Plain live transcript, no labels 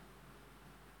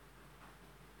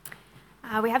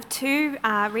We have two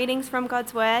readings from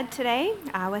God's Word today.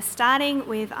 We're starting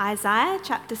with Isaiah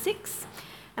chapter 6.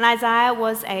 And Isaiah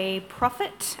was a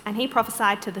prophet, and he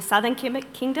prophesied to the southern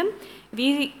kingdom.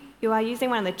 If you are using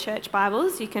one of the church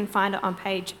Bibles, you can find it on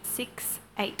page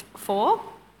 684.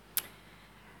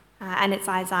 And it's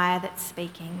Isaiah that's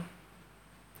speaking.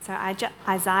 So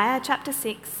Isaiah chapter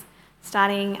 6,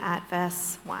 starting at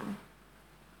verse 1.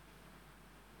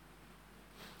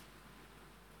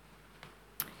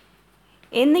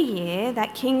 In the year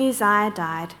that King Uzziah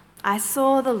died, I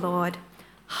saw the Lord,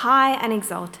 high and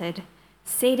exalted,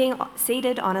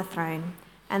 seated on a throne,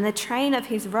 and the train of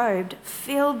his robe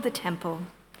filled the temple.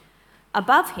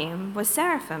 Above him were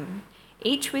seraphim,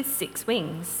 each with 6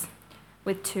 wings.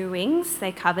 With 2 wings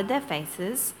they covered their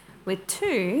faces, with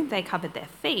 2 they covered their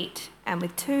feet, and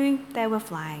with 2 they were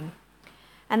flying.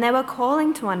 And they were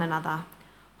calling to one another,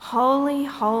 Holy,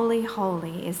 holy,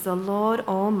 holy is the Lord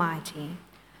Almighty.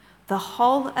 The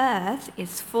whole earth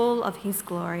is full of his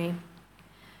glory.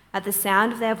 At the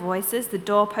sound of their voices, the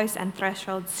doorposts and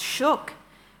thresholds shook,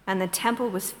 and the temple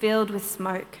was filled with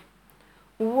smoke.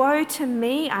 Woe to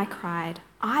me, I cried,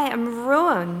 I am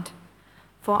ruined,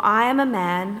 for I am a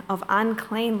man of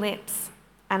unclean lips,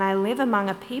 and I live among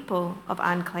a people of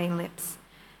unclean lips,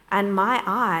 and my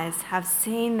eyes have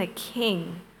seen the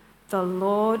King, the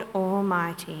Lord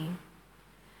Almighty.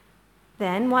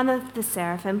 Then one of the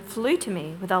seraphim flew to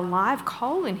me with a live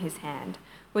coal in his hand,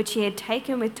 which he had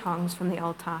taken with tongs from the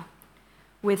altar.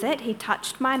 With it he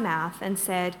touched my mouth and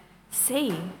said,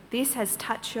 See, this has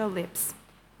touched your lips.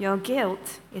 Your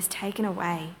guilt is taken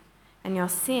away, and your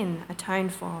sin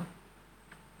atoned for.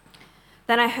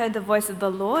 Then I heard the voice of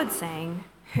the Lord saying,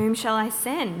 Whom shall I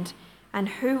send, and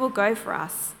who will go for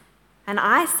us? And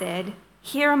I said,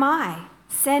 Here am I,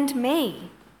 send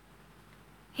me.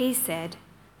 He said,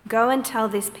 Go and tell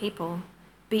this people,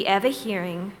 be ever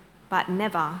hearing, but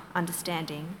never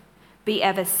understanding. Be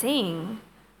ever seeing,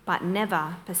 but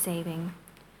never perceiving.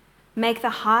 Make the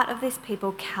heart of this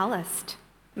people calloused.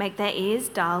 Make their ears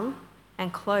dull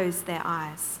and close their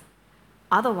eyes.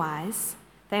 Otherwise,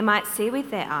 they might see with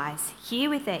their eyes,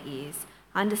 hear with their ears,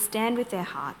 understand with their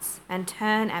hearts, and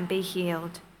turn and be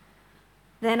healed.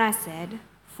 Then I said,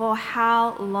 For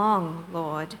how long,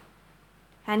 Lord?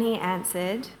 And he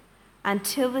answered,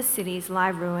 Until the cities lie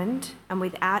ruined and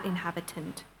without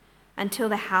inhabitant, until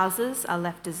the houses are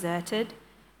left deserted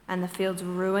and the fields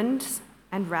ruined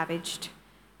and ravaged,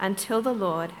 until the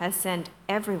Lord has sent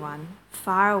everyone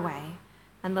far away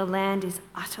and the land is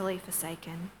utterly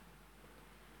forsaken.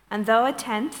 And though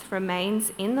 1/10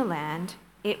 remains in the land,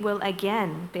 it will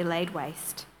again be laid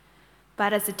waste.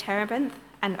 But as a terebinth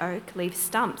and oak leave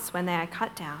stumps when they are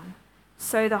cut down,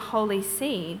 so the holy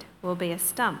seed will be a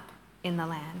stump in the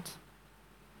land.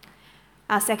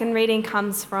 Our second reading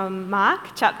comes from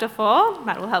Mark chapter 4.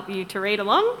 That will help you to read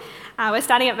along. We're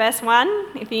starting at verse 1.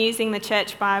 If you're using the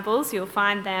church Bibles, you'll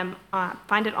find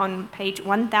it on page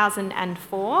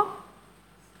 1004.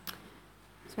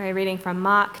 So we're reading from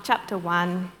Mark chapter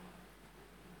 4,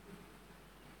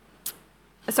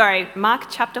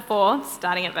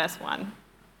 starting at verse 1.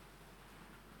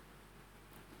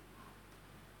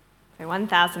 So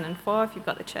 1004 if you've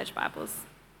got the church Bibles.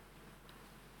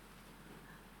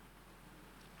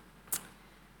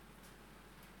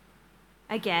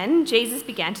 Again, Jesus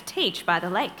began to teach by the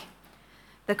lake.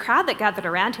 The crowd that gathered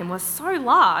around him was so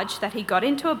large that he got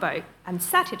into a boat and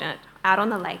sat in it out on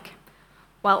the lake,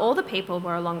 while all the people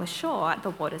were along the shore at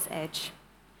the water's edge.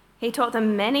 He taught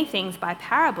them many things by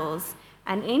parables,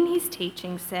 and in his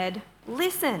teaching said,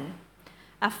 Listen,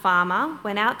 a farmer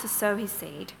went out to sow his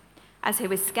seed. As he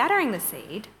was scattering the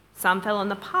seed, some fell on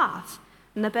the path,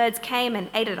 and the birds came and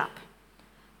ate it up.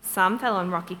 Some fell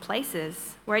on rocky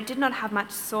places where it did not have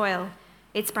much soil.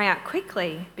 It sprang out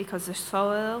quickly because the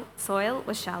soil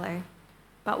was shallow.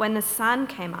 But when the sun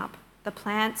came up, the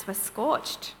plants were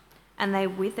scorched, and they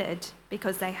withered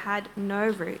because they had no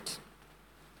root.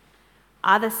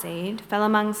 Other seed fell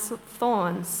among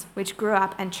thorns, which grew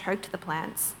up and choked the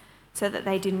plants, so that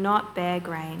they did not bear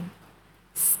grain.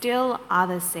 Still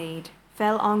other seed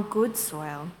fell on good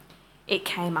soil. It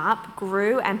came up,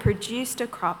 grew, and produced a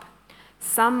crop,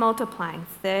 some multiplying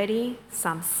 30,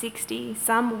 some 60,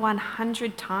 some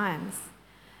 100 times.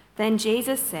 Then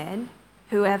Jesus said,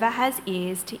 Whoever has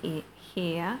ears to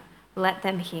hear, let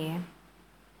them hear.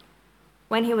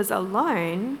 When he was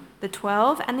alone, the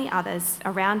 12 and the others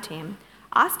around him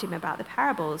asked him about the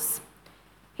parables.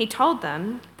 He told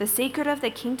them, The secret of the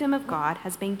kingdom of God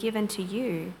has been given to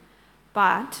you,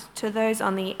 but to those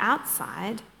on the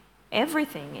outside,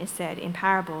 everything is said in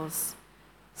parables,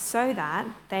 so that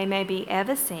they may be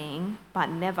ever seeing but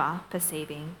never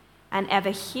perceiving, and ever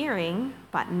hearing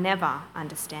but never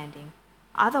understanding.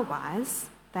 Otherwise,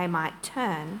 they might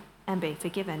turn and be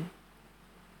forgiven."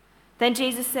 Then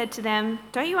Jesus said to them,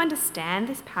 "Don't you understand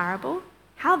this parable?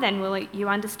 How then will you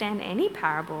understand any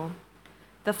parable?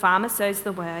 The farmer sows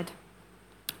the word.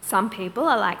 Some people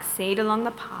are like seed along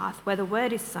the path where the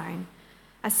word is sown.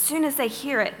 As soon as they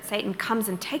hear it, Satan comes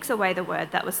and takes away the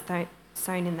word that was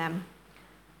sown in them.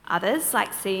 Others,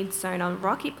 like seed sown on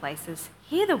rocky places,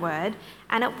 hear the word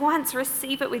and at once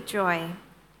receive it with joy.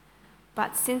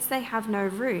 But since they have no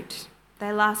root,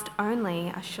 they last only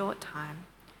a short time.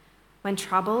 When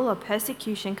trouble or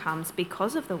persecution comes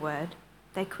because of the word,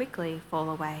 they quickly fall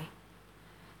away.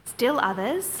 Still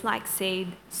others, like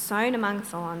seed sown among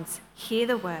thorns, hear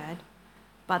the word,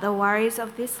 but the worries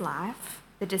of this life,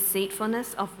 the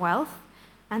deceitfulness of wealth,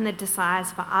 and the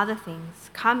desires for other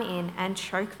things come in and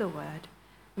choke the word,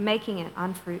 making it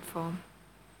unfruitful.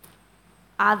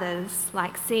 Others,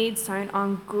 like seed sown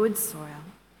on good soil,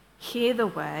 hear the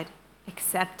word,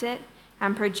 accept it,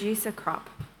 and produce a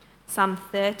crop, some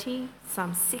 30,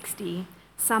 some 60,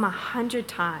 some 100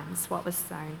 times what was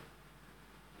sown.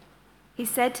 He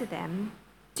said to them,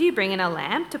 "Do you bring in a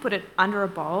lamp to put it under a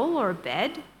bowl or a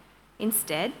bed?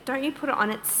 Instead, don't you put it on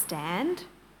its stand?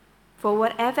 For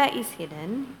whatever is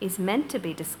hidden is meant to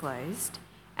be disclosed,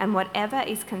 and whatever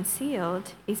is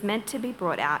concealed is meant to be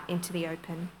brought out into the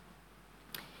open.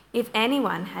 If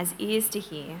anyone has ears to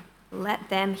hear, let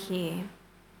them hear."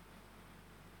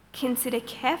 "Consider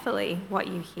carefully what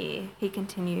you hear," he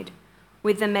continued.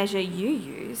 "With the measure you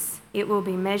use, it will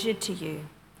be measured to you,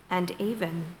 and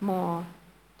even more.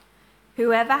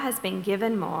 Whoever has been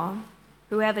given more,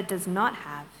 whoever does not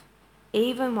have,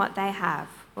 even what they have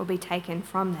will be taken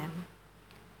from them."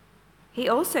 He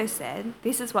also said,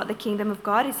 "This is what the kingdom of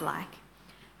God is like.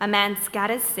 A man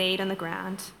scatters seed on the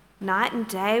ground. Night and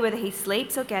day, whether he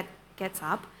sleeps or gets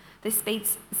up, the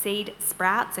seed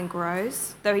sprouts and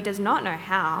grows, though he does not know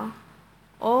how.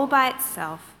 All by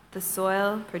itself, the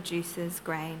soil produces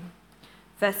grain.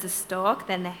 First the stalk,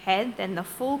 then the head, then the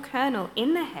full kernel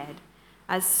in the head.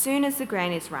 As soon as the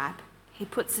grain is ripe, he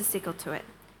puts the sickle to it,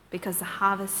 because the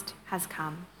harvest has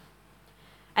come."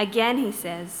 Again he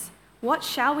says, "What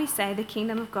shall we say the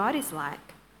kingdom of God is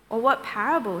like? Or what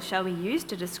parable shall we use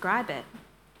to describe it?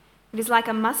 It is like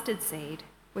a mustard seed,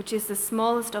 which is the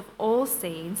smallest of all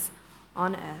seeds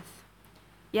on earth.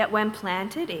 Yet when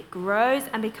planted, it grows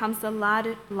and becomes the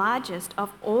largest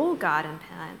of all garden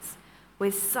plants,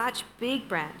 with such big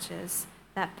branches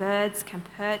that birds can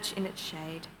perch in its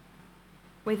shade."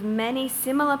 With many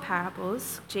similar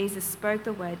parables, Jesus spoke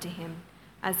the word to him,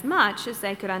 as much as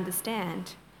they could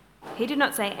understand. He did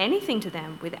not say anything to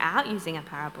them without using a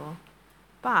parable.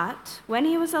 But when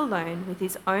he was alone with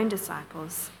his own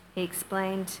disciples, he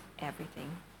explained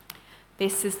everything.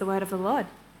 This is the word of the Lord.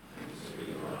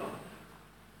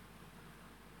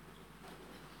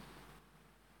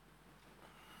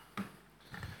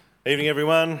 Evening,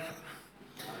 everyone.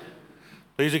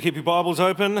 Please do keep your Bibles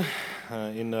open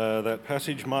in that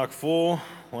passage, Mark 4,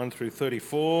 1 through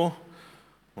 34.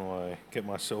 While I get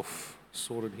myself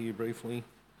sorted here briefly.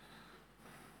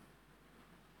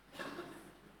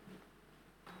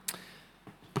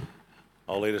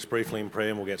 I'll lead us briefly in prayer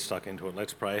and we'll get stuck into it.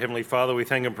 Let's pray. Heavenly Father, we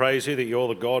thank and praise you that you're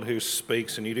the God who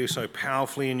speaks, and you do so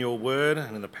powerfully in your word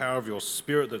and in the power of your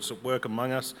Spirit that's at work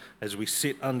among us as we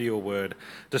sit under your word.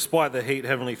 Despite the heat,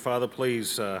 Heavenly Father,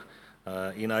 please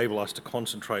enable us to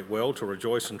concentrate well, to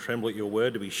rejoice and tremble at your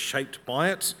word, to be shaped by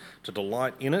it, to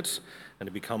delight in it, and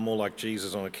to become more like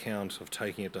Jesus on account of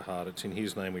taking it to heart. It's in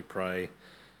his name we pray.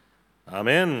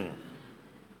 Amen.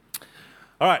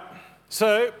 All right.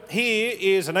 So here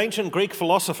is an ancient Greek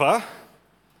philosopher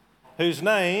whose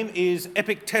name is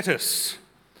Epictetus,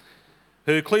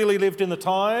 who clearly lived in the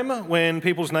time when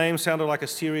people's names sounded like a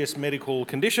serious medical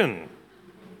condition.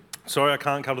 Sorry, I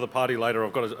can't come to the party later.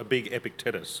 I've got a big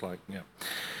Epictetus.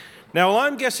 Now,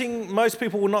 I'm guessing most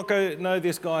people will not know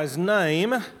this guy's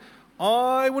name.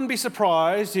 I wouldn't be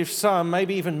surprised if some,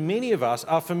 maybe even many of us,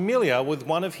 are familiar with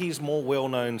one of his more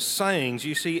well-known sayings.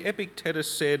 You see, Epictetus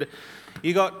said,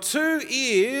 "You got 2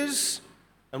 ears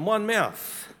and 1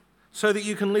 mouth, so that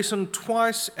you can listen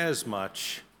twice as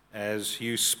much as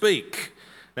you speak."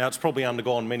 Now, it's probably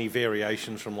undergone many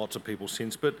variations from lots of people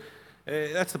since, but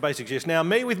that's the basic gist. Now,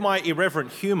 me with my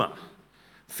irreverent humour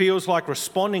feels like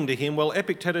responding to him, "Well,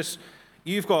 Epictetus,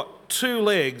 you've got 2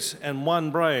 legs and 1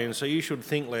 brain, so you should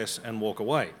think less and walk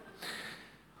away."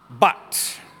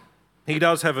 But he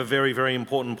does have a very, very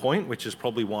important point, which is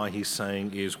probably why his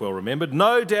saying is well remembered.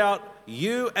 No doubt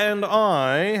you and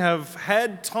I have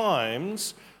had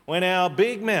times when our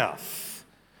big mouth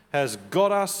has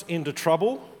got us into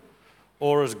trouble,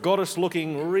 or has got us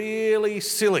looking really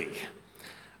silly.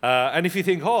 And if you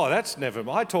think, oh, that's never,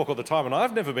 I talk all the time and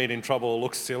I've never been in trouble or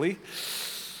look silly.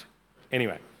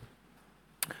 Anyway,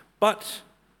 but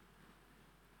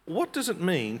what does it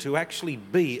mean to actually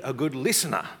be a good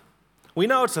listener? We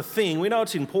know it's a thing. We know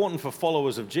it's important for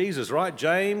followers of Jesus, right?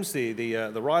 James,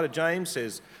 the writer James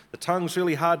says, the tongue's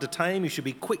really hard to tame. You should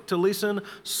be quick to listen,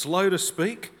 slow to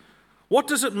speak. What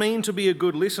does it mean to be a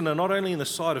good listener, not only in the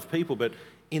sight of people, but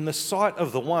in the sight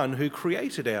of the one who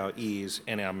created our ears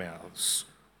and our mouths?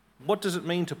 What does it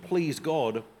mean to please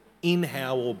God in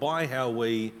how or by how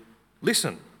we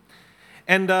listen?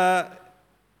 And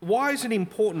why is it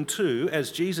important too,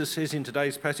 as Jesus says in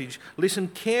today's passage, listen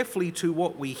carefully to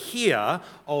what we hear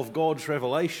of God's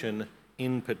revelation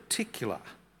in particular?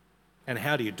 And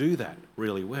how do you do that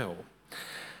really well?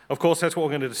 Of course, that's what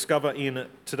we're going to discover in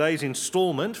today's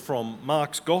instalment from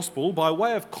Mark's Gospel. By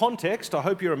way of context, I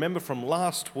hope you remember from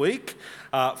last week,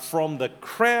 from the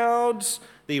crowds,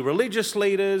 the religious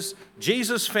leaders,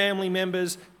 Jesus' family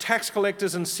members, tax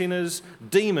collectors and sinners,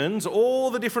 demons, all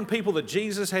the different people that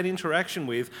Jesus had interaction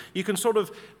with, you can sort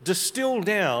of distill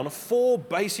down 4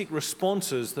 basic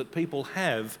responses that people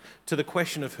have to the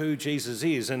question of who Jesus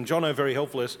is. And Jono very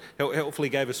helpfully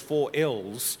gave us 4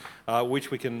 L's,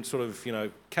 which we can sort of,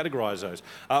 categorise those.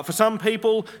 For some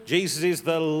people, Jesus is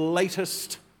the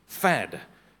latest fad.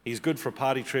 He's good for a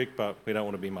party trick, but we don't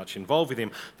want to be much involved with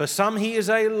him. For some, he is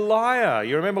a liar.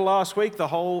 You remember last week, the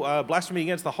whole blasphemy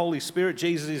against the Holy Spirit.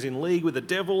 Jesus is in league with the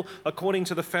devil, according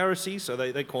to the Pharisees, so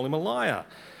they call him a liar.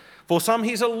 For some,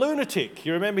 he's a lunatic.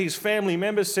 You remember his family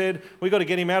members said, we've got to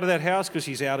get him out of that house because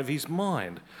he's out of his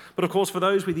mind. But of course, for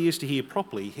those with ears to hear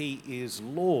properly, he is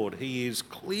Lord. He is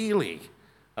clearly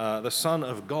the Son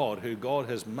of God, who God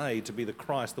has made to be the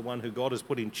Christ, the one who God has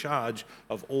put in charge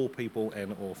of all people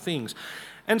and all things.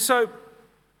 And so,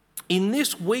 in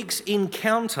this week's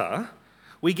encounter,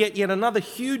 we get yet another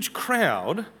huge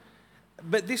crowd,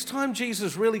 but this time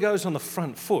Jesus really goes on the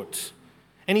front foot,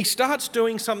 and he starts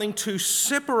doing something to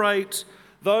separate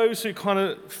those who kind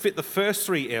of fit the first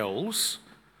 3 L's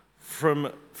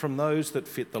from those that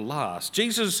fit the last.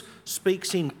 Jesus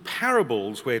speaks in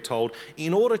parables, we're told,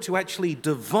 in order to actually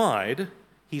divide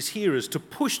his hearers, to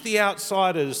push the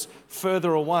outsiders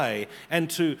further away and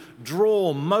to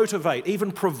draw, motivate,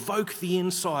 even provoke the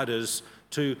insiders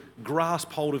to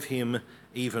grasp hold of him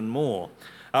even more.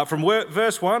 From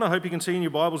verse 1, I hope you can see in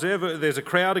your Bibles there's a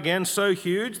crowd again so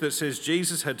huge that says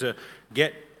Jesus had to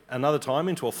get another time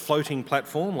into a floating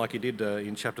platform like he did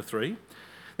in chapter 3.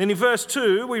 Then in verse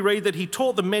 2, we read that he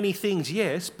taught them many things,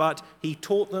 yes, but he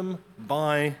taught them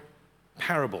by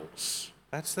parables.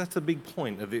 That's the big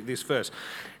point of this verse.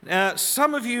 Now,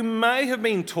 some of you may have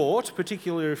been taught,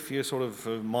 particularly if you're sort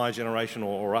of my generation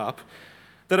or up,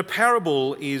 that a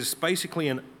parable is basically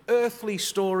an earthly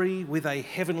story with a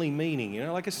heavenly meaning,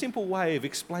 like a simple way of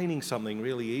explaining something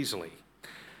really easily.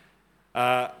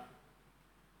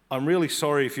 I'm really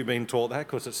sorry if you've been taught that,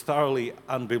 because it's thoroughly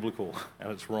unbiblical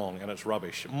and it's wrong and it's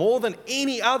rubbish. More than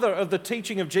any other of the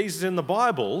teaching of Jesus in the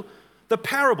Bible, the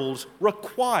parables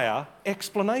require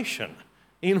explanation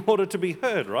in order to be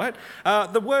heard, right?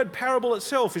 The word parable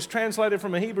itself is translated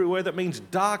from a Hebrew word that means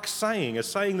dark saying, a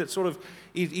saying that sort of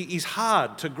is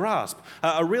hard to grasp.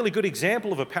 A really good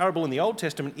example of a parable in the Old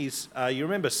Testament is, you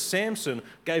remember Samson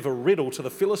gave a riddle to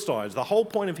the Philistines. The whole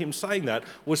point of him saying that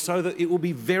was so that it will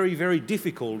be very, very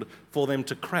difficult for them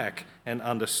to crack and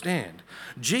understand.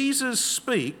 Jesus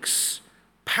speaks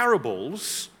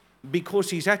parables because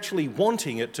he's actually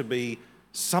wanting it to be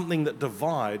something that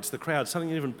divides the crowd, something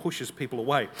that even pushes people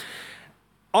away.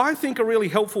 I think a really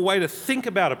helpful way to think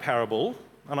about a parable,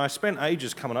 and I spent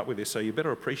ages coming up with this, so you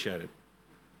better appreciate it,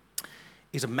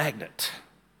 is a magnet.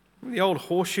 Remember the old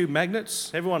horseshoe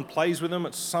magnets? Everyone plays with them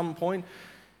at some point.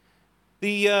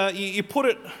 You put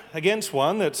it against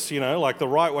one that's, like the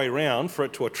right way round for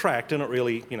it to attract, and it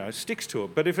really, sticks to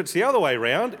it. But if it's the other way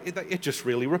round, it just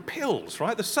really repels,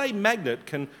 right? The same magnet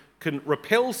can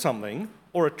repel something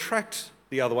or attract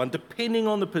the other one, depending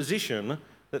on the position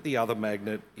that the other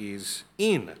magnet is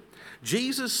in.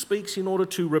 Jesus speaks in order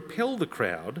to repel the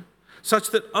crowd, such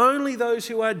that only those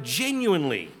who are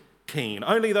genuinely keen,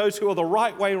 only those who are the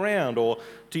right way round, or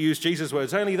to use Jesus'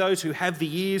 words, only those who have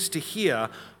the ears to hear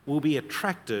will be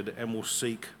attracted and will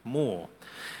seek more.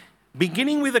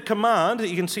 Beginning with a command that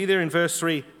you can see there in verse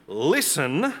 3,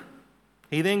 listen,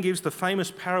 he then gives the famous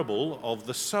parable of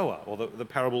the sower, or the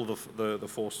parable of the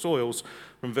 4 soils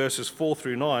from verses 4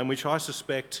 through 9, which I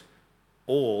suspect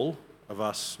all of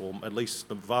us, or at least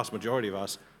the vast majority of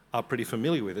us, are pretty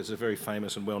familiar with. It's a very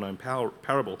famous and well-known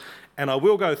parable. And I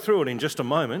will go through it in just a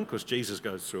moment, because Jesus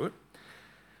goes through it.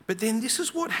 But then this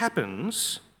is what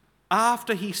happens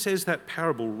after he says that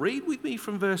parable. Read with me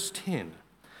from verse 10.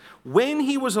 When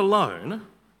he was alone,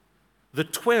 the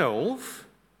 12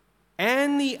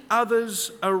 and the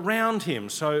others around him,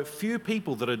 so few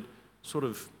people that had sort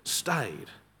of stayed,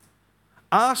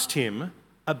 asked him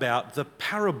about the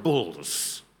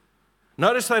parables.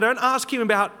 Notice they don't ask him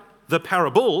about the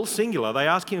parable, singular, they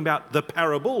ask him about the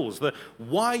parables.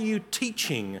 Why are you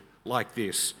teaching like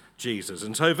this, Jesus?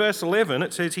 And so verse 11,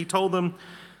 it says he told them,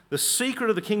 the secret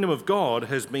of the kingdom of God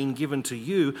has been given to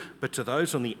you, but to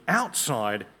those on the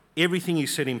outside, everything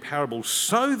is said in parables,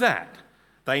 so that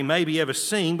they may be ever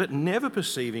seeing but never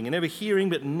perceiving, and ever hearing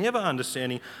but never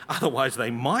understanding, otherwise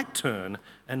they might turn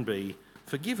and be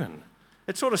forgiven.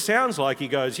 It sort of sounds like he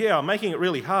goes, yeah, I'm making it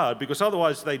really hard because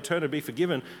otherwise they'd turn and be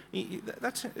forgiven. It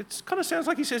kind of sounds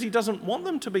like he says he doesn't want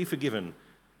them to be forgiven.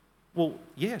 Well,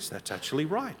 yes, that's actually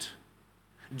right.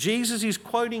 Jesus is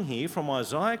quoting here from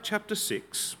Isaiah chapter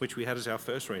 6, which we had as our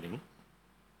first reading,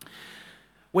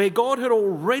 where God had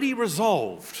already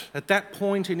resolved at that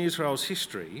point in Israel's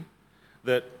history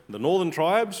that the northern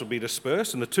tribes would be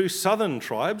dispersed and the two southern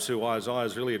tribes, who Isaiah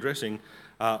is really addressing,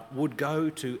 would go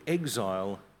to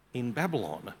exile in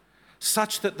Babylon,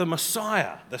 such that the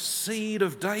Messiah, the seed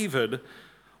of David,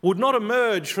 would not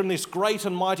emerge from this great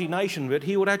and mighty nation, but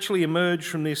he would actually emerge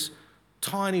from this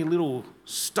tiny little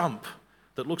stump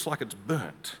that looks like it's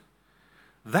burnt.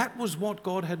 That was what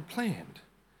God had planned.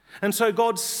 And so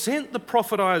God sent the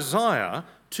prophet Isaiah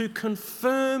to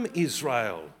confirm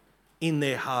Israel in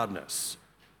their hardness,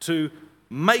 to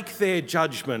make their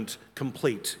judgment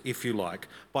complete, if you like,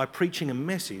 by preaching a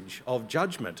message of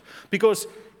judgment. Because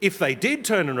if they did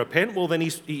turn and repent, well, then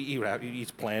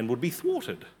his plan would be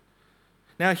thwarted.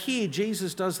 Now here,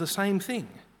 Jesus does the same thing.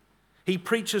 He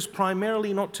preaches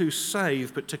primarily not to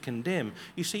save, but to condemn.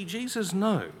 You see, Jesus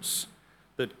knows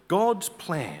that God's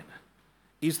plan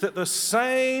is that the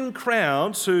same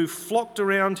crowds who flocked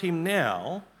around him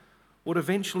now would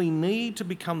eventually need to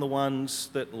become the ones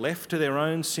that, left to their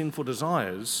own sinful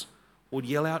desires, would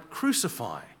yell out,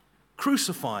 "Crucify,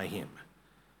 crucify him."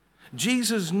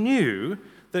 Jesus knew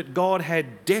that God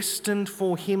had destined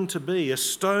for him to be a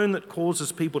stone that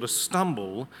causes people to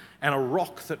stumble and a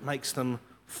rock that makes them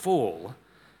fall,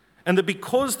 and that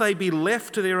because they be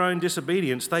left to their own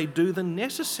disobedience, they do the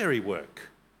necessary work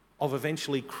of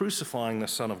eventually crucifying the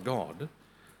Son of God,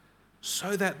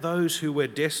 so that those who were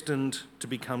destined to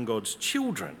become God's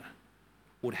children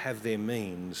would have their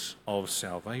means of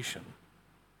salvation.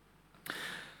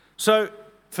 So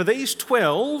for these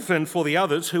 12 and for the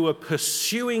others who were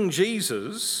pursuing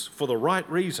Jesus for the right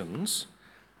reasons,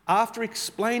 after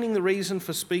explaining the reason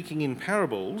for speaking in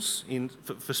parables,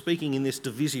 for speaking in this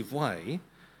divisive way,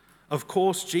 of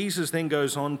course, Jesus then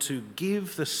goes on to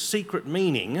give the secret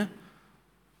meaning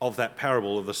of that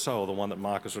parable of the sower, the one that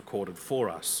Mark has recorded for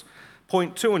us.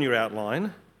 Point 2 on your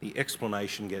outline, the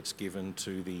explanation gets given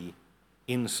to the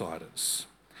insiders.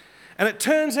 And it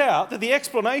turns out that the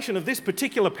explanation of this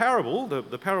particular parable,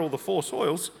 the parable of the four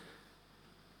soils,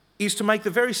 is to make the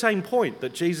very same point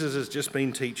that Jesus has just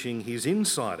been teaching his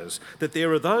insiders, that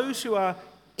there are those who are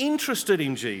interested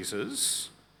in Jesus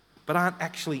but aren't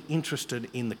actually interested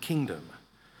in the kingdom.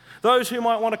 Those who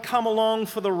might want to come along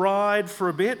for the ride for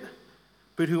a bit,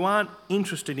 but who aren't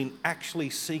interested in actually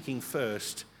seeking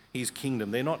first his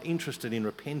kingdom. They're not interested in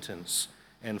repentance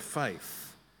and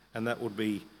faith. And that would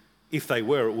be, if they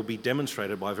were, it would be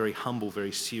demonstrated by very humble,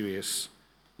 very serious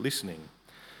listening.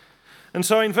 And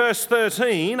so in verse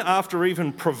 13, after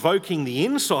even provoking the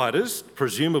insiders,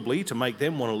 presumably to make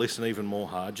them want to listen even more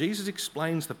hard, Jesus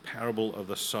explains the parable of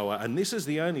the sower. And this is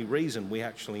the only reason we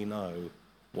actually know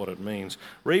what it means.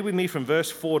 Read with me from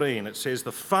verse 14. It says,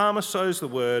 "The farmer sows the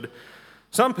word.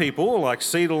 Some people, like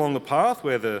seed along the path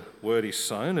where the word is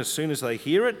sown, as soon as they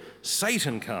hear it,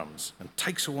 Satan comes and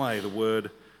takes away the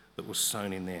word that was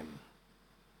sown in them."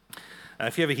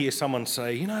 If you ever hear someone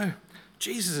say,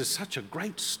 Jesus is such a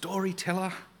great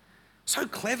storyteller, so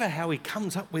clever how he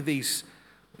comes up with these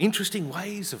interesting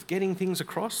ways of getting things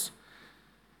across,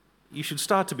 you should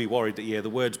start to be worried that, the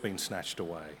word's been snatched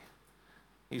away.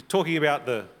 He's talking about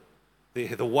the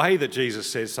way that Jesus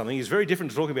says something is very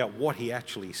different to talking about what he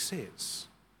actually says.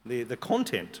 The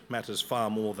content matters far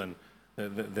more than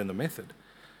the method.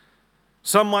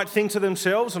 Some might think to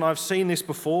themselves, and I've seen this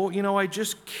before, I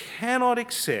just cannot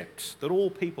accept that all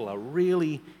people are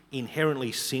really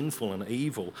inherently sinful and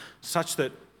evil, such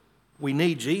that we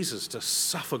need Jesus to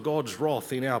suffer God's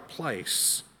wrath in our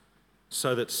place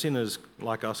so that sinners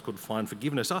like us could find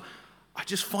forgiveness. I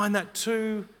just find that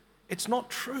it's not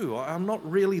true. I'm not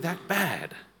really that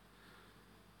bad.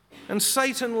 And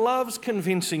Satan loves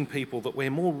convincing people that we're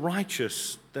more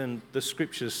righteous than the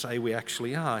scriptures say we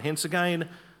actually are. Hence again,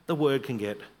 the word can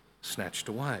get snatched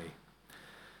away.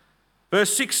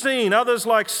 Verse 16, others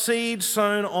like seed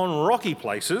sown on rocky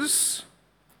places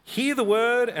hear the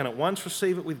word and at once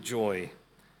receive it with joy.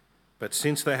 But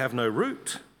since they have no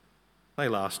root, they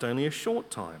last only a short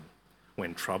time.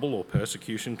 When trouble or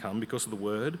persecution come because of the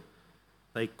word,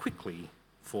 they quickly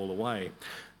fall away.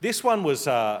 This one was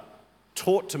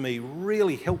taught to me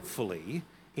really helpfully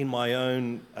in my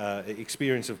own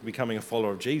experience of becoming a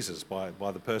follower of Jesus by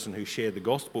the person who shared the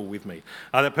gospel with me.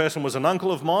 That person was an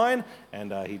uncle of mine,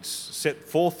 and he'd set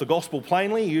forth the gospel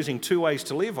plainly using 2 ways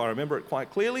to live. I remember it quite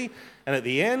clearly. And at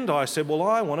the end, I said, well,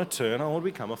 I want to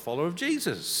become a follower of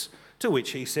Jesus. To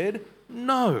which he said,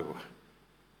 no.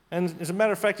 And as a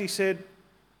matter of fact, he said,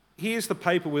 here's the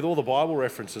paper with all the Bible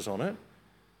references on it.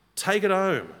 Take it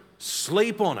home,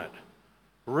 sleep on it,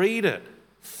 read it,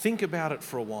 think about it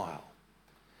for a while.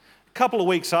 A couple of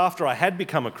weeks after I had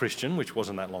become a Christian, which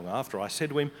wasn't that long after, I said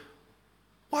to him,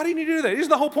 why didn't you do that? Isn't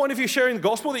the whole point of you sharing the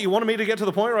gospel that you wanted me to get to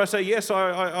the point where I say, yes,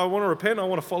 I want to repent, I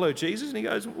want to follow Jesus? And he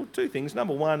goes, well, 2 things.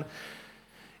 Number one,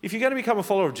 if you're going to become a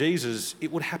follower of Jesus,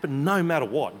 it would happen no matter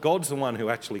what. God's the one who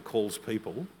actually calls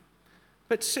people.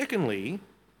 But secondly,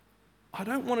 I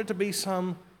don't want it to be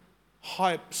some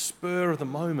hype, spur of the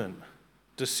moment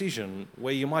decision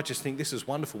where you might just think this is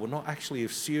wonderful, but not actually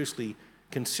seriously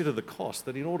consider the cost,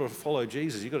 that in order to follow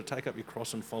Jesus, you've got to take up your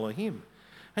cross and follow him.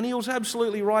 And he was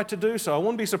absolutely right to do so. I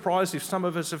wouldn't be surprised if some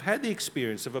of us have had the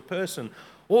experience of a person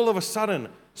all of a sudden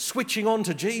switching on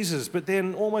to Jesus, but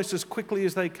then almost as quickly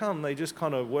as they come, they just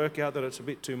kind of work out that it's a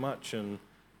bit too much, and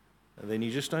then you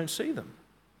just don't see them.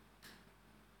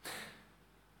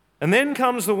 And then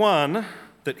comes the one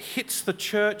that hits the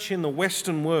church in the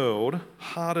Western world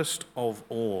hardest of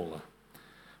all.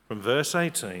 From verse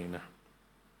 18,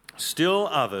 still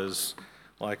others,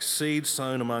 like seed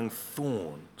sown among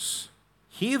thorns,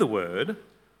 hear the word,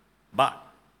 but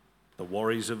the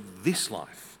worries of this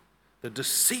life, the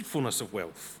deceitfulness of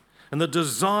wealth, and the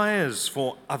desires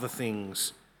for other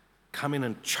things come in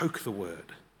and choke the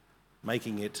word,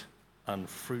 making it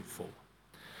unfruitful.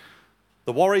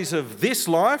 The worries of this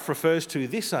life refers to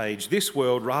this age, this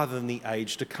world, rather than the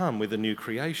age to come with the new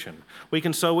creation. We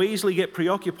can so easily get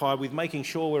preoccupied with making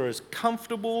sure we're as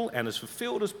comfortable and as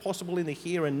fulfilled as possible in the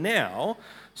here and now,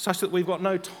 such that we've got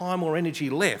no time or energy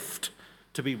left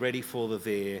to be ready for the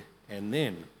there and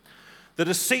then. The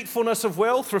deceitfulness of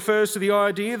wealth refers to the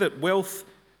idea that wealth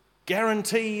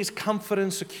guarantees comfort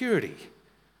and security,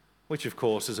 which of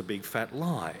course is a big fat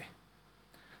lie.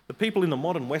 The people in the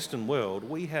modern Western world,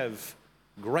 we have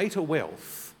greater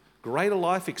wealth, greater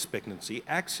life expectancy,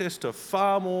 access to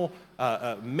far more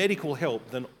medical help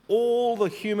than all the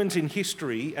humans in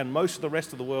history and most of the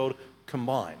rest of the world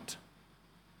combined.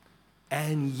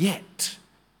 And yet,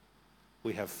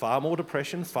 we have far more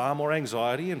depression, far more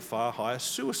anxiety, and far higher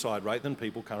suicide rate than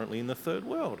people currently in the third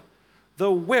world.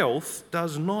 The wealth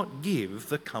does not give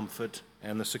the comfort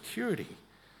and the security.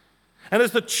 And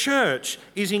as the church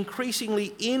is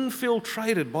increasingly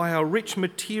infiltrated by our rich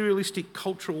materialistic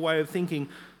cultural way of thinking,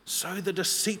 so the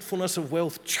deceitfulness of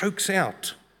wealth chokes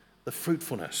out the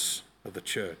fruitfulness of the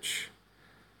church.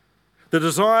 The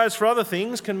desires for other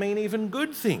things can mean even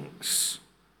good things,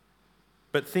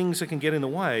 but things that can get in the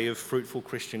way of fruitful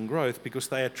Christian growth because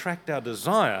they attract our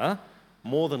desire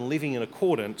more than living in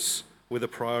accordance with the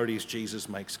priorities Jesus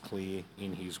makes clear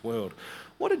in his word.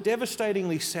 What a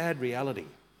devastatingly sad reality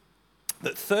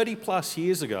that 30 plus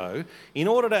years ago, in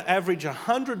order to average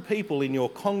 100 people in your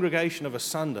congregation of a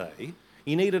Sunday,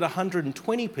 you needed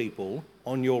 120 people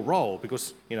on your roll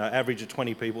because, average of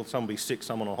 20 people, some will be sick,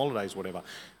 someone on holidays, whatever.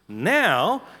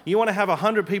 Now, you want to have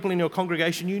 100 people in your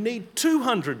congregation, you need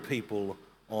 200 people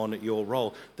on your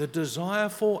roll. The desire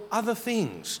for other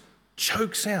things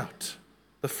chokes out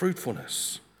the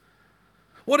fruitfulness.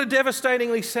 What a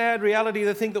devastatingly sad reality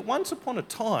to think that once upon a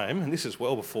time, and this is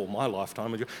well before my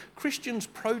lifetime, Christians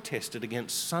protested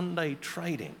against Sunday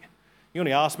trading. You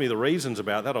only asked me the reasons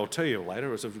about that, I'll tell you later.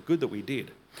 It was good that we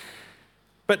did.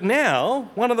 But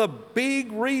now, one of the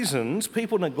big reasons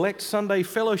people neglect Sunday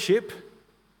fellowship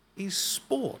is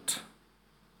sport.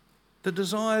 The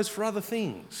desires for other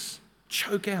things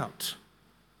choke out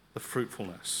the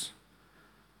fruitfulness.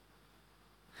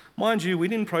 Mind you, we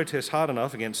didn't protest hard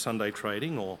enough against Sunday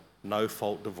trading or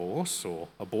no-fault divorce or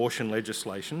abortion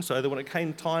legislation, so that when it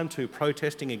came time to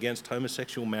protesting against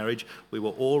homosexual marriage, we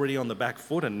were already on the back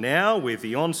foot. And now, with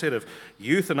the onset of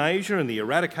euthanasia and the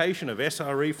eradication of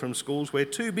SRE from schools, we're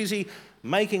too busy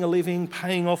making a living,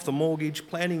 paying off the mortgage,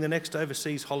 planning the next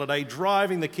overseas holiday,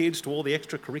 driving the kids to all the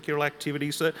extracurricular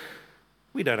activities, that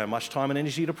we don't have much time and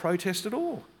energy to protest at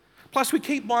all. Plus, we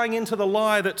keep buying into the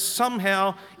lie that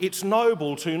somehow it's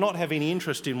noble to not have any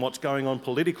interest in what's going on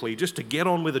politically, just to get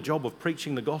on with the job of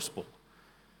preaching the gospel.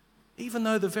 Even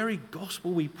though the very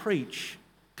gospel we preach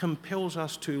compels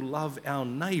us to love our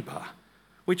neighbour,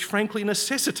 which frankly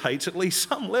necessitates at least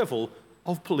some level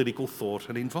of political thought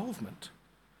and involvement.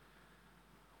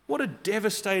 What a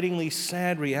devastatingly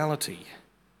sad reality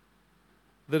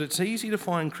that it's easy to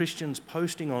find Christians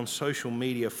posting on social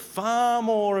media far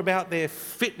more about their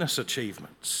fitness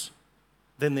achievements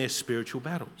than their spiritual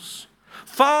battles.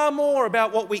 Far more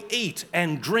about what we eat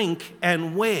and drink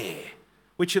and wear,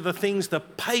 which are the things the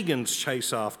pagans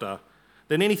chase after,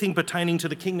 than anything pertaining to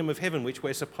the kingdom of heaven, which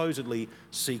we're supposedly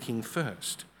seeking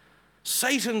first.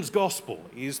 Satan's gospel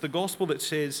is the gospel that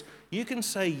says you can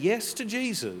say yes to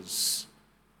Jesus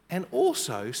and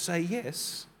also say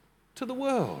yes to the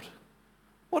world.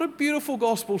 What a beautiful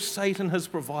gospel Satan has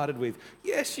provided with.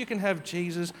 Yes, you can have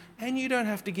Jesus and you don't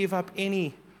have to give up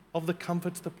any of the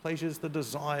comforts, the pleasures, the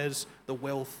desires, the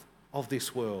wealth of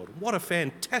this world. What a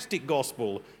fantastic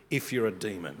gospel if you're a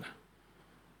demon.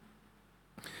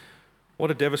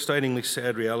 What a devastatingly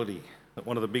sad reality that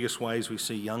one of the biggest ways we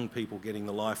see young people getting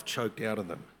the life choked out of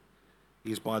them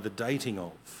is by the dating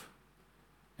of,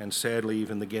 and sadly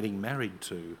even the getting married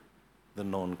to, the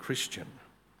non-Christian.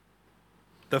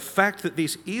 The fact that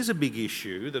this is a big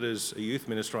issue that as a youth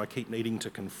minister I keep needing to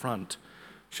confront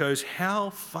shows how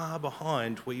far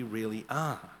behind we really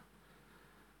are.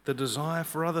 The desire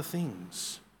for other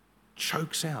things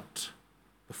chokes out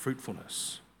the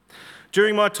fruitfulness.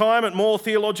 During my time at Moore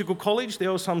Theological College,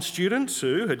 there were some students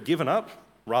who had given up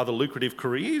rather lucrative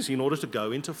careers in order to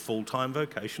go into full-time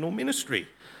vocational ministry,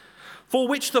 for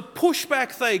which the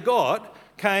pushback they got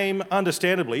came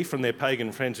understandably from their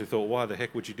pagan friends who thought, why the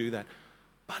heck would you do that?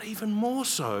 But even more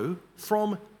so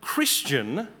from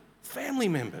Christian family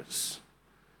members.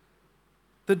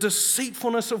 The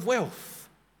deceitfulness of wealth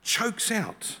chokes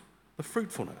out the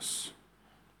fruitfulness.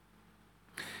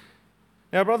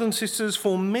 Now, brothers and sisters,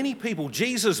 for many people,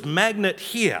 Jesus' magnet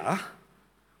here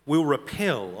will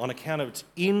repel on account of its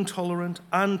intolerant,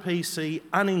 un-PC,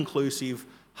 uninclusive,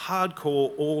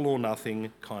 hardcore, all or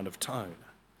nothing kind of tone.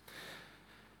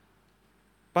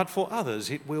 But for others,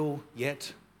 it will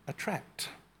yet attract.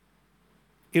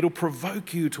 It'll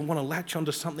provoke you to want to latch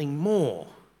onto something more,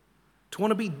 to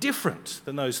want to be different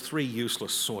than those three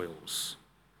useless soils.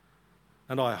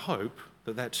 And I hope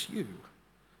that that's you.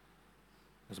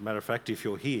 As a matter of fact, if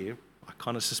you're here, I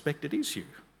kind of suspect it is you.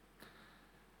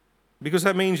 Because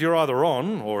that means you're either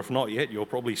on, or if not yet, you're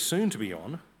probably soon to be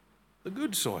on, the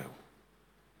good soil.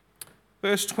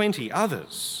 Verse 20,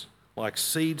 others, like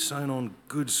seed sown on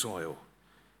good soil,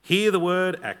 hear the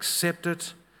word, accept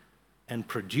it, and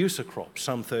produce a crop,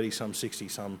 some 30, some 60,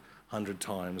 some 100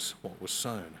 times what was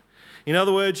sown. In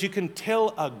other words, you can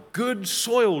tell a good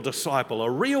soil disciple, a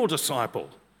real disciple,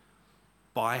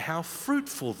 by how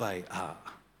fruitful they are,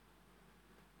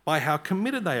 by how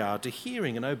committed they are to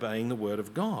hearing and obeying the word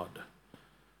of God.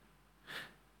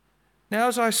 Now,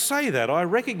 as I say that, I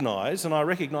recognise, and I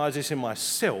recognise this in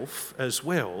myself as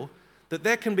well, that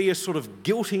there can be a sort of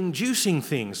guilt-inducing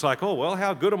things, like, oh, well,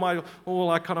 how good am I? Oh, well,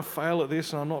 I kind of fail at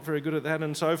this and I'm not very good at that.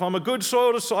 And so if I'm a good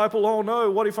soil disciple, oh no,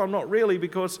 what if I'm not really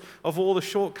because of all the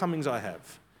shortcomings I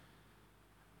have?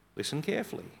 Listen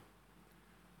carefully.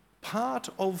 Part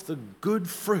of the good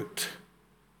fruit,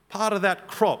 part of that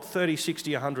crop, 30,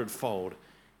 60, 100-fold,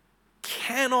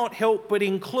 cannot help but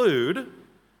include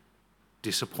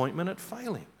disappointment at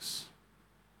failings.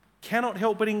 Cannot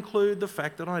help but include the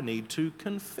fact that I need to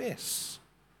confess.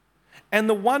 And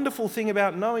the wonderful thing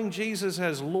about knowing Jesus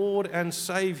as Lord and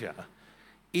Saviour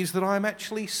is that I'm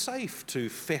actually safe to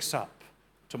fess up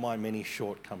to my many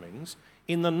shortcomings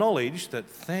in the knowledge that,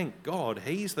 thank God,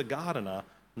 He's the gardener,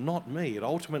 not me. It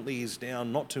ultimately is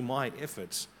down not to my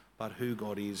efforts, but who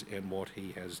God is and what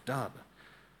He has done.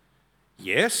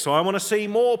 Yes, I want to see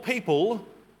more people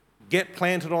get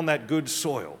planted on that good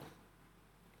soil.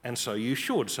 And so you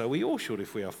should, so we all should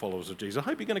if we are followers of Jesus. I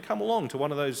hope you're going to come along to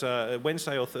one of those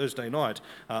Wednesday or Thursday night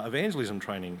evangelism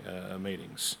training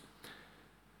meetings.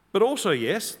 But also,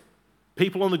 yes,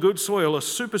 people on the good soil are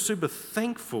super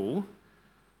thankful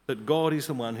that God is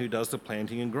the one who does the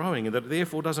planting and growing, and that it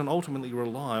therefore doesn't ultimately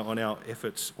rely on our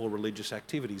efforts or religious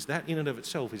activities. That in and of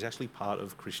itself is actually part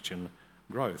of Christian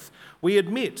growth. We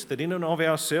admit that in and of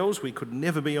ourselves we could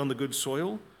never be on the good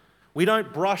soil. We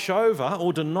don't brush over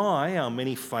or deny our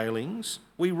many failings.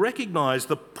 We recognise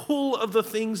the pull of the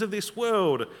things of this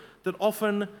world that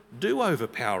often do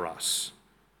overpower us.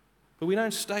 But we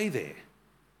don't stay there.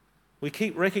 We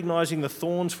keep recognising the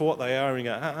thorns for what they are and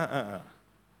go,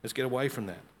 let's get away from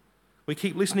that. We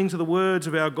keep listening to the words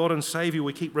of our God and Saviour.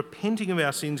 We keep repenting of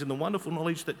our sins in the wonderful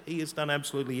knowledge that He has done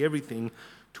absolutely everything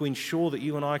to ensure that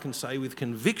you and I can say with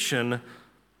conviction,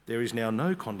 there is now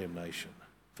no condemnation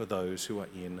for those who are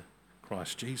in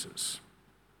Christ Jesus.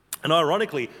 And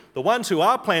ironically, the ones who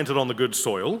are planted on the good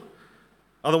soil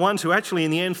are the ones who actually in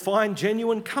the end find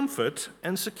genuine comfort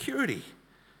and security.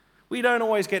 We don't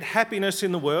always get happiness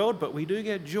in the world, but we do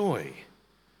get joy.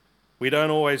 We don't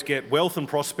always get wealth and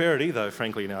prosperity, though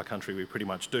frankly in our country we pretty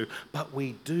much do, but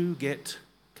we do get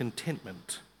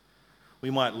contentment. We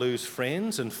might lose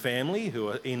friends and family who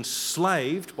are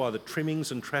enslaved by the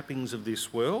trimmings and trappings of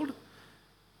this world,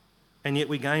 and yet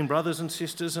we gain brothers and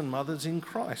sisters and mothers in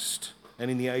Christ, and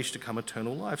in the age to come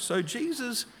eternal life. So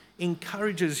Jesus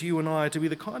encourages you and I to be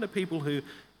the kind of people who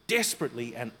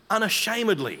desperately and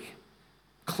unashamedly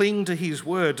cling to His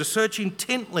word, to search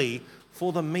intently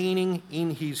for the meaning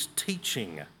in His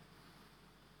teaching,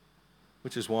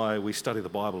 which is why we study the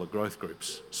Bible at growth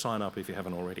groups. Sign up if you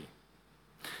haven't already.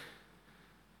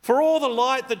 For all the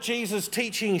light that Jesus'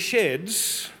 teaching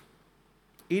sheds,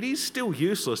 it is still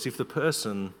useless if the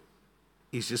person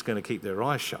is just going to keep their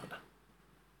eyes shut.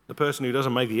 The person who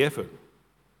doesn't make the effort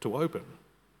to open.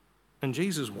 And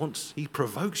Jesus He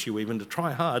provokes you even to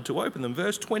try hard to open them.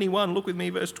 Verse 21, look with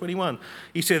me, verse 21.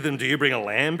 He said to them, do you bring a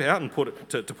lamp out and put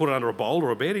it under a bowl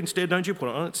or a bed? Instead, don't you put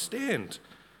it on its stand?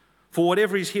 For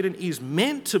whatever is hidden is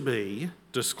meant to be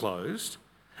disclosed,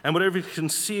 and whatever is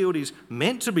concealed is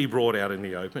meant to be brought out in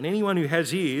the open. Anyone who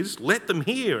has ears, let them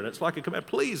hear. And it's like a command,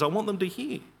 please, I want them to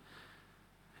hear.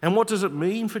 And what does it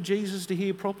mean for Jesus to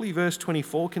hear properly? Verse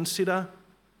 24, consider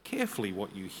carefully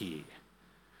what you hear.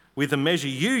 With the measure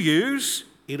you use,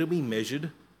 it'll be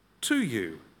measured to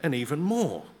you, and even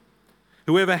more.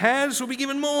 Whoever has will be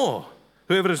given more.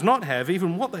 Whoever does not have,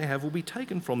 even what they have will be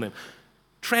taken from them.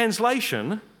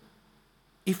 Translation,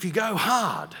 if you go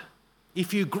hard,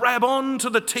 if you grab on to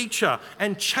the teacher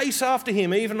and chase after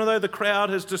him, even though the crowd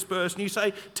has dispersed, and you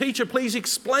say, teacher, please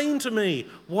explain to me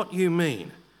what you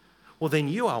mean, well, then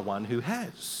you are one who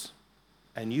has,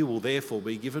 and you will therefore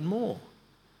be given more.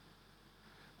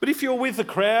 But if you're with the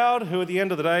crowd who at the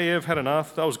end of the day have had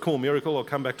enough, that was a cool miracle, I'll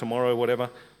come back tomorrow,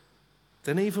 whatever,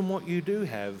 then even what you do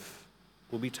have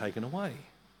will be taken away.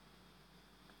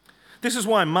 This is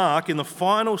why Mark, in the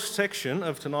final section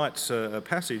of tonight's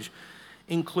passage,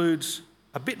 includes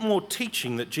a bit more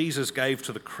teaching that Jesus gave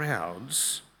to the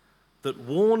crowds that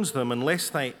warns them unless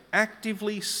they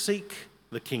actively seek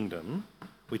the kingdom,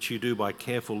 which you do by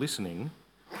careful listening,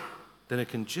 then it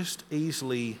can just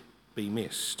easily be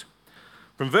missed.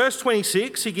 From verse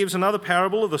 26, he gives another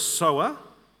parable of the sower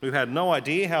who had no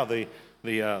idea how the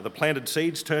planted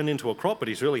seeds turn into a crop, but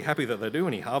he's really happy that they do,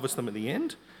 and he harvests them at the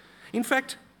end. In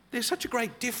fact, there's such a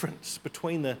great difference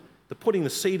between the putting the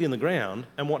seed in the ground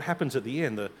and what happens at the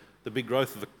end, the big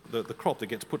growth of the crop that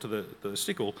gets put to the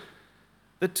sickle,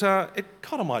 that it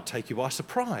kind of might take you by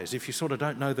surprise if you sort of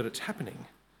don't know that it's happening.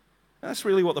 That's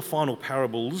really what the final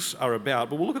parables are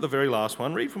about. But we'll look at the very last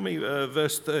one. Read from me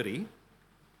verse 30.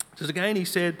 It says again, he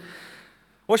said,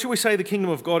 what shall we say the kingdom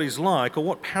of God is like, or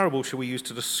what parable shall we use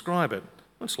to describe it?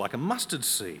 Well, it's like a mustard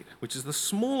seed, which is the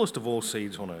smallest of all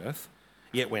seeds on earth.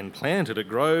 Yet when planted, it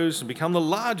grows and becomes the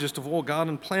largest of all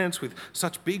garden plants with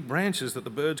such big branches that the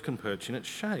birds can perch in its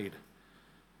shade.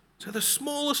 So the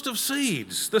smallest of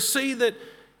seeds, the seed that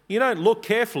you don't look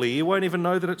carefully, you won't even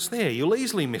know that it's there. You'll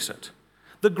easily miss it.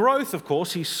 The growth, of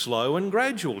course, is slow and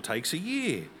gradual, takes a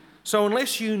year. So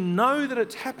unless you know that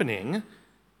it's happening,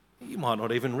 you might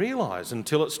not even realise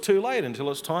until it's too late, until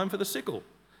it's time for the sickle.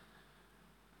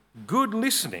 Good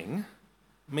listening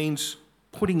means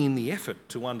putting in the effort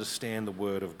to understand the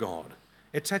Word of God.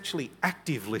 It's actually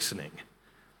active listening.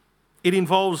 It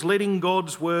involves letting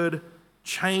God's Word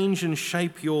change and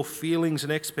shape your feelings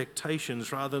and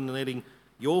expectations rather than letting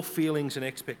your feelings and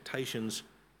expectations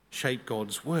shape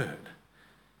God's Word.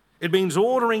 It means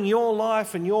ordering your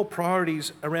life and your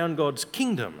priorities around God's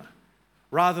kingdom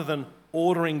rather than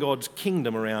ordering God's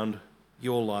kingdom around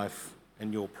your life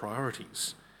and your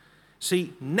priorities.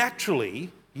 See,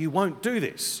 naturally, you won't do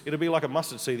this. It'll be like a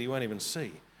mustard seed that you won't even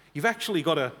see. You've actually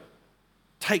got to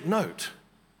take note,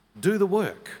 do the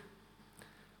work.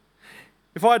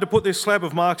 If I had to put this slab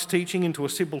of Mark's teaching into a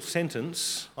simple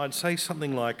sentence, I'd say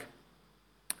something like,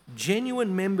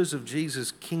 genuine members of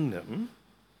Jesus' kingdom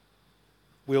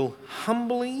will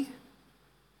humbly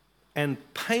and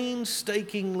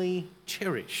painstakingly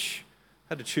cherish.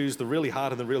 I had to choose the really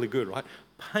hard and the really good, right?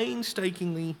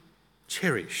 Painstakingly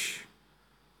cherish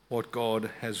what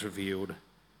God has revealed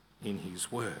in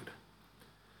His Word.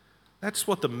 That's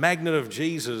what the magnet of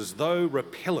Jesus, though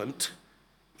repellent,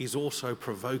 is also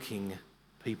provoking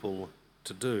people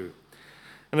to do.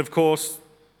 And of course,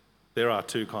 there are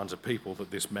two kinds of people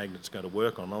that this magnet's going to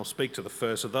work on. I'll speak to the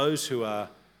first of those who are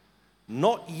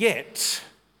not yet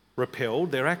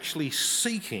repelled. They're actually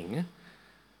seeking,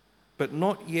 but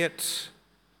not yet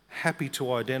happy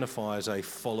to identify as a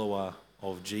follower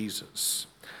of Jesus.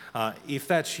 If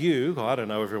that's you, I don't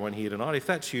know everyone here tonight, if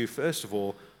that's you, first of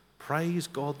all, praise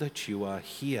God that you are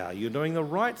here. You're doing the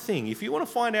right thing. If you want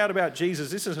to find out about Jesus,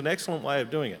 this is an excellent way of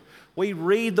doing it. We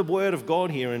read the Word of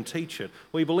God here and teach it.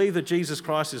 We believe that Jesus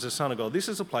Christ is the Son of God. This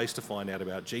is a place to find out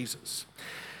about Jesus.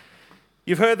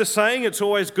 You've heard the saying, it's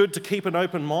always good to keep an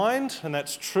open mind, and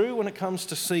that's true when it comes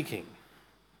to seeking.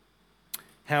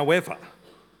 However,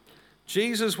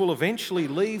 Jesus will eventually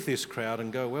leave this crowd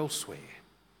and go elsewhere.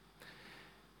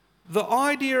 The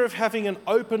idea of having an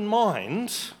open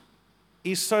mind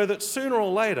is so that sooner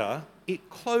or later it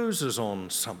closes on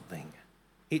something.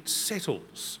 It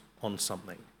settles on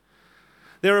something.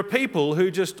 There are people who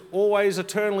just always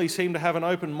eternally seem to have an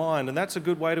open mind, and that's a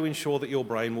good way to ensure that your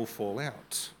brain will fall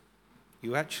out.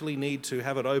 You actually need to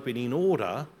have it open in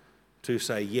order to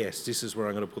say, yes, this is where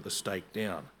I'm going to put the stake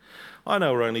down. I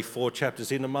know we're only 4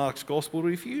 chapters into Mark's Gospel, but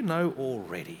if you know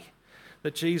already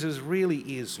that Jesus really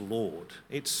is Lord,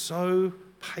 it's so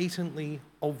patently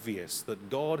obvious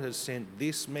that God has sent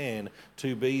this man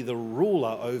to be the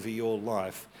ruler over your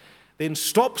life, then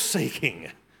stop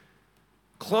seeking.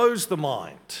 Close the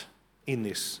mind in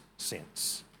this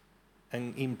sense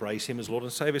and embrace him as Lord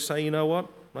and Saviour. Say, you know what?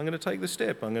 I'm going to take the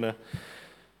step. I'm going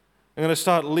to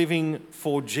start living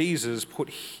for Jesus.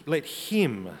 Let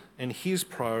him and his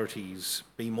priorities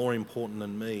be more important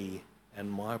than me and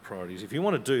my priorities. If you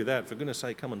want to do that, for goodness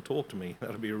sake, come and talk to me.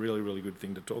 That'll be a really, really good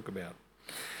thing to talk about.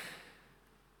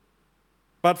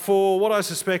 But for what I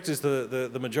suspect is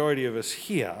the majority of us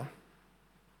here,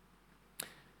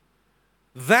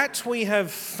 that we have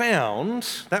found,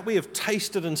 that we have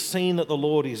tasted and seen that the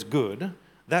Lord is good,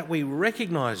 that we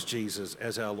recognise Jesus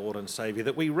as our Lord and Saviour,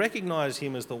 that we recognise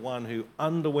him as the one who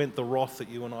underwent the wrath that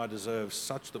you and I deserve,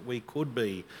 such that we could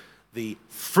be the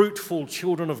fruitful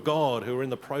children of God who are in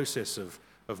the process of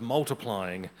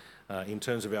multiplying in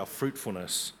terms of our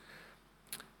fruitfulness.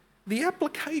 The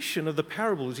application of the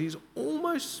parables is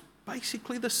almost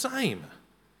basically the same.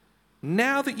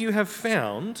 Now that you have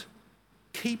found,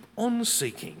 keep on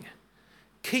seeking.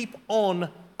 Keep on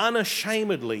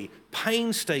unashamedly,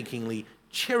 painstakingly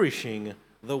cherishing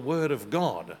the Word of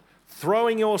God,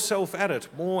 throwing yourself at it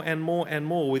more and more and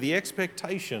more with the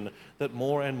expectation that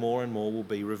more and more and more will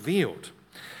be revealed.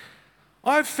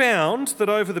 I've found that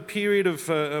over the period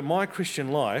of my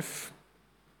Christian life,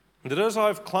 that as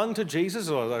I've clung to Jesus,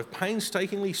 as I've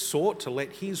painstakingly sought to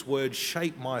let his word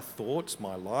shape my thoughts,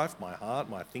 my life, my heart,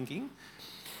 my thinking,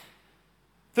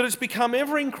 that it's become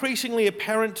ever increasingly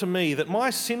apparent to me that my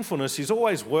sinfulness is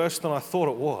always worse than I thought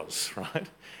it was, right?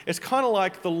 It's kind of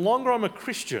like the longer I'm a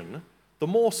Christian, the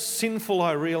more sinful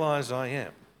I realise I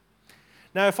am.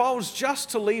 Now, if I was just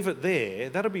to leave it there,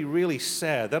 that would be really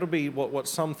sad. That would be what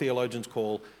some theologians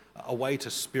call a way to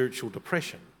spiritual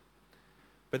depression.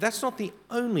 But that's not the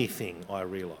only thing I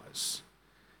realise.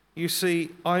 You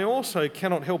see, I also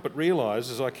cannot help but realise,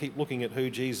 as I keep looking at who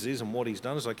Jesus is and what he's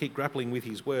done, as I keep grappling with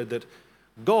his word, that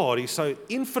God is so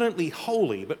infinitely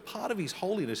holy, but part of his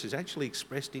holiness is actually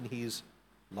expressed in his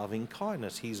loving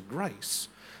kindness, his grace.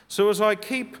 So as I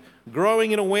keep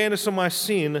growing in awareness of my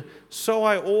sin, so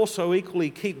I also equally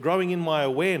keep growing in my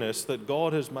awareness that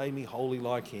God has made me holy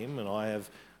like him, and I have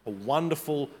a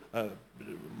wonderful,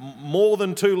 more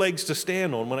than 2 legs to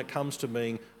stand on when it comes to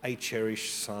being a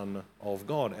cherished son of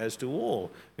God, as do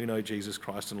all who know Jesus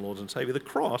Christ and Lord and Saviour. The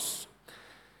cross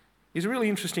is a really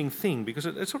interesting thing because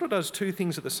it sort of does 2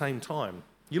 things at the same time.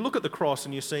 You look at the cross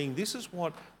and you're seeing this is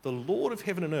what the Lord of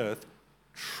heaven and earth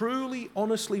truly,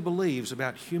 honestly believes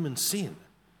about human sin.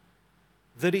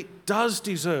 That it does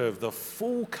deserve the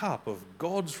full cup of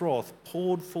God's wrath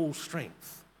poured full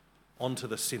strength onto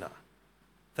the sinner.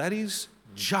 That is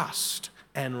just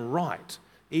and right,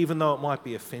 even though it might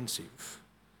be offensive.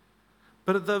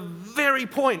 But at the very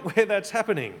point where that's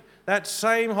happening, that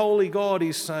same holy God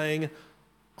is saying,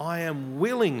 I am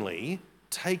willingly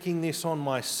taking this on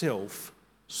myself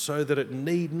so that it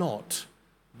need not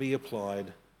be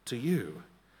applied to you.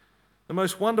 The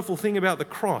most wonderful thing about the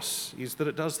cross is that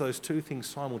it does those 2 things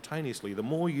simultaneously. The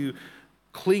more you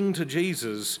cling to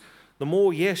Jesus, the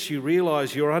more, yes, you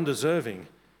realise you're undeserving,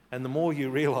 and the more you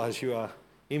realise you are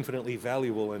infinitely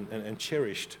valuable and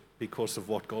cherished because of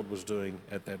what God was doing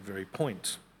at that very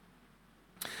point.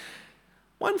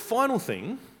 One final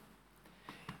thing,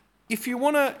 if you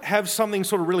want to have something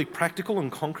sort of really practical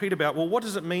and concrete about, well, what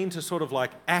does it mean to sort of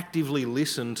like actively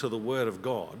listen to the Word of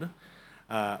God?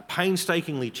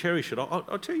 painstakingly cherish it.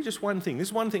 I'll tell you just one thing. This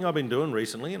is one thing I've been doing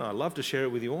recently, and I love to share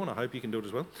it with you all, and I hope you can do it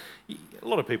as well. A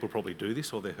lot of people probably do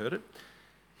this or they've heard it.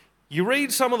 You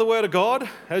read some of the Word of God,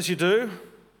 as you do,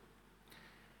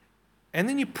 and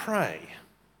then you pray.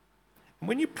 And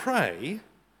when you pray,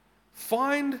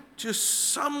 find just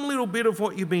some little bit of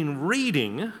what you've been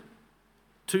reading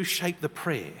to shape the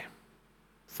prayer.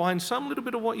 Find some little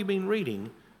bit of what you've been reading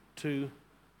to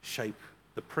shape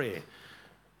the prayer.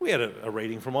 We had a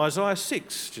reading from Isaiah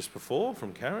 6 just before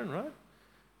from Karen, right?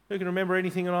 Who can remember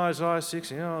anything in Isaiah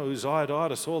 6? Uzziah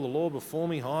died, I saw the Lord before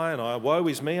me high, and woe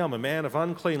is me, I'm a man of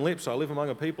unclean lips, I live among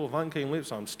a people of unclean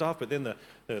lips, I'm stuffed. But then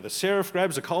the seraph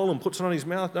grabs a coal and puts it on his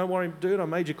mouth. Don't worry, dude, I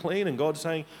made you clean. And God's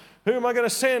saying, who am I going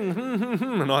to send?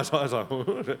 And Isaiah's like,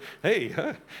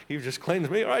 hey, you've just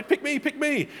cleansed me. All right, pick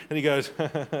me. And he goes,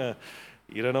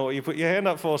 you don't know what you put your hand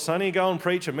up for, sonny. Go and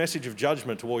preach a message of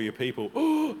judgment to all your people.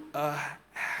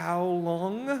 How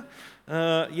long?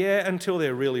 Until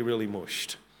they're really, really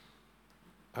mushed.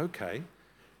 Okay.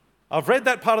 I've read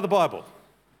that part of the Bible.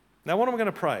 Now what am I going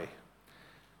to pray?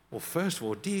 Well, first of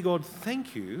all, dear God,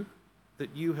 thank you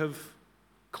that you have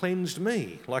cleansed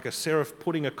me, like a seraph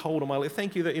putting a coal to my lip.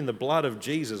 Thank you that in the blood of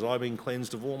Jesus I've been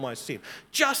cleansed of all my sin.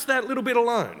 Just that little bit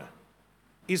alone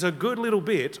is a good little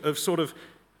bit of sort of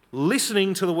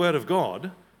listening to the Word of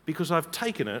God, because I've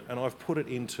taken it and I've put it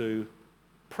into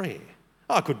prayer.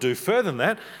 I could do further than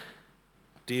that.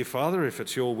 Dear Father, if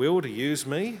it's your will to use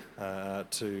me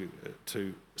to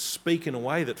speak in a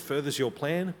way that furthers your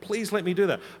plan, please let me do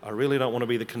that. I really don't want to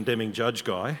be the condemning judge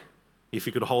guy. If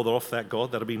you could hold off that,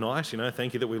 God, that'd be nice.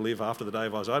 Thank you that we live after the day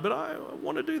of Isaiah, but I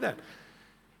want to do that.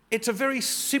 It's a very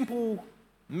simple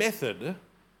method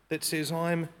that says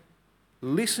I'm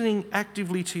listening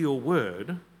actively to your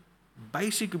word,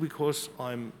 basically because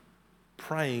I'm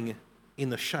praying in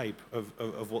the shape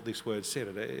of what this word said.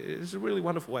 It's a really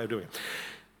wonderful way of doing it.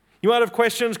 You might have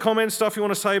questions, comments, stuff you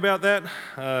want to say about that.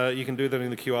 You can do that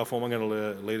in the QR form. I'm going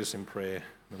to lead us in prayer,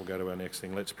 and we'll go to our next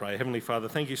thing. Let's pray. Heavenly Father,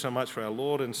 thank you so much for our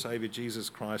Lord and Saviour Jesus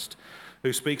Christ,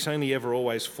 who speaks only ever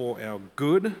always for our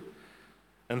good.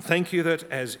 And thank you that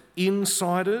as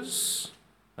insiders,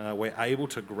 we're able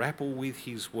to grapple with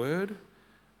his word,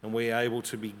 and we're able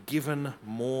to be given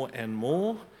more and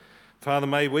more. Father,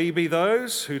 may we be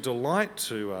those who delight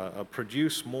to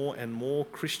produce more and more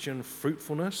Christian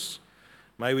fruitfulness.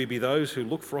 May we be those who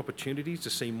look for opportunities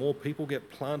to see more people get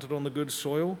planted on the good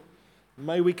soil.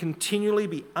 May we continually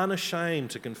be unashamed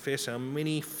to confess our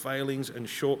many failings and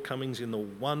shortcomings in the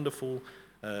wonderful,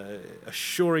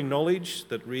 assuring knowledge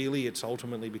that really it's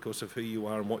ultimately because of who you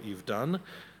are and what you've done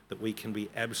that we can be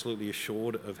absolutely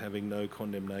assured of having no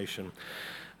condemnation.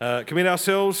 Commit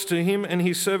ourselves to him and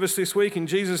his service this week in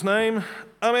Jesus' name.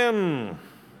 Amen.